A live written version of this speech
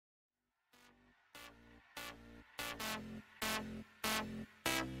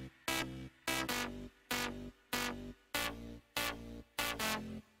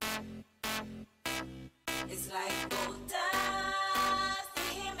It's like gold dust,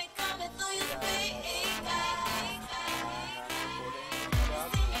 you hear me coming through your speakers.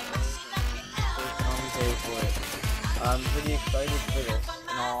 I'm pretty excited for this,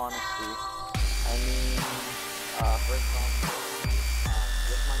 in all honesty. I mean, first off,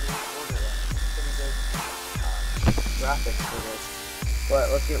 with my new order, pretty good graphics for this.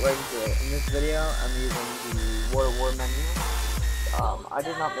 But let's get right into it. In this video, I'm using the War menu. I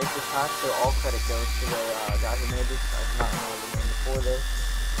did not make this patch, so all credit goes to the guy who made this. I did not know the name before this.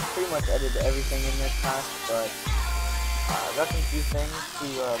 Pretty much edited everything in this patch, but I've got some few things to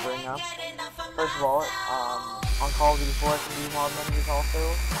bring up. First of all, on Call of Duty 4 I can do mod menus also,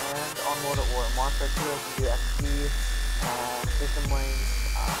 and on World at War Monster 2 I can do XP, and system links,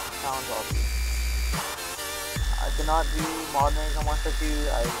 challenge lobby. I cannot do mod menus on Monster 2,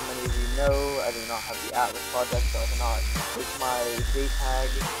 as many of you know. I do not have the Atlas project, so I cannot take my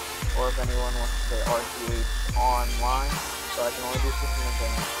JTAG, or if anyone wants to say RTH online, so I can only do system links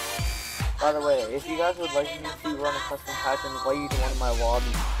only. By the way, if you guys would like me to run a custom patch and invite you to one of my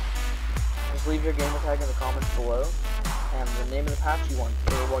lobbies, just leave your gamer tag in the comments below, and the name of the patch you want,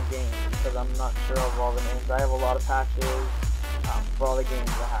 or what game, because I'm not sure of all the names. I have a lot of patches for all the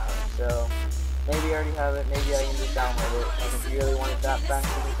games I have, so maybe I already have it, maybe I can just download it, and if you really want it that fast,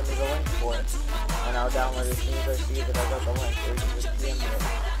 you can send me the link for it, and I'll download it as soon as I see that I got the link, or you can just DM me it.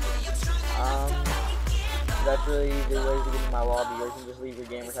 That's really the way to get in my lobby, or you can just leave your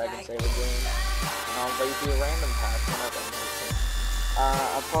gamer tag and save a game, and I'll invite you to a random patch whenever I'm hosting.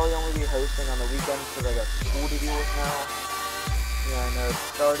 I'll probably only be hosting on the weekends because I got school to deal with now. Yeah, I know it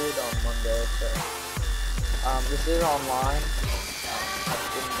started on Monday, so this is online. I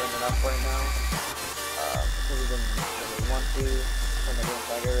just didn't bring it up right now because I didn't really want to, and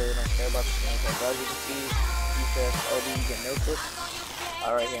I really don't care about the game. So as you can see, UCS LD, you get no clips.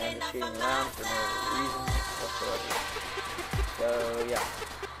 Right here, I'm just shooting around for no reason whatsoever. So yeah.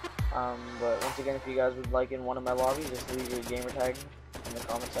 But once again, if you guys would like in one of my lobbies, just leave your gamer tag in the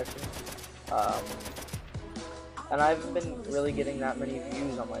comment section. And I haven't been really getting that many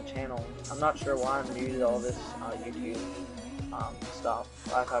views on my channel. I'm not sure why I'm new to all this YouTube stuff.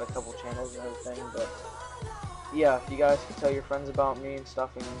 I've had a couple channels and everything, but yeah, if you guys can tell your friends about me and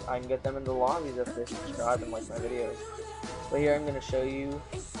stuff, and I can get them into lobbies if they subscribe and like my videos. But here I'm going to show you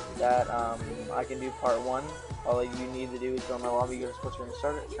that I can do part 1. All you need to do is join my lobby, go to Sports and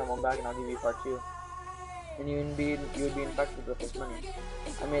start it, come on back, and I'll give you part 2. And you would be infected with this menu.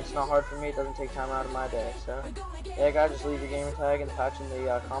 I mean, it's not hard for me, it doesn't take time out of my day. So, yeah guys, just leave your gamer tag and the patch in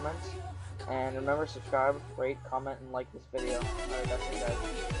the comments. And remember, subscribe, rate, comment, and like this video. Alright, that's it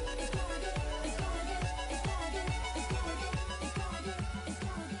guys.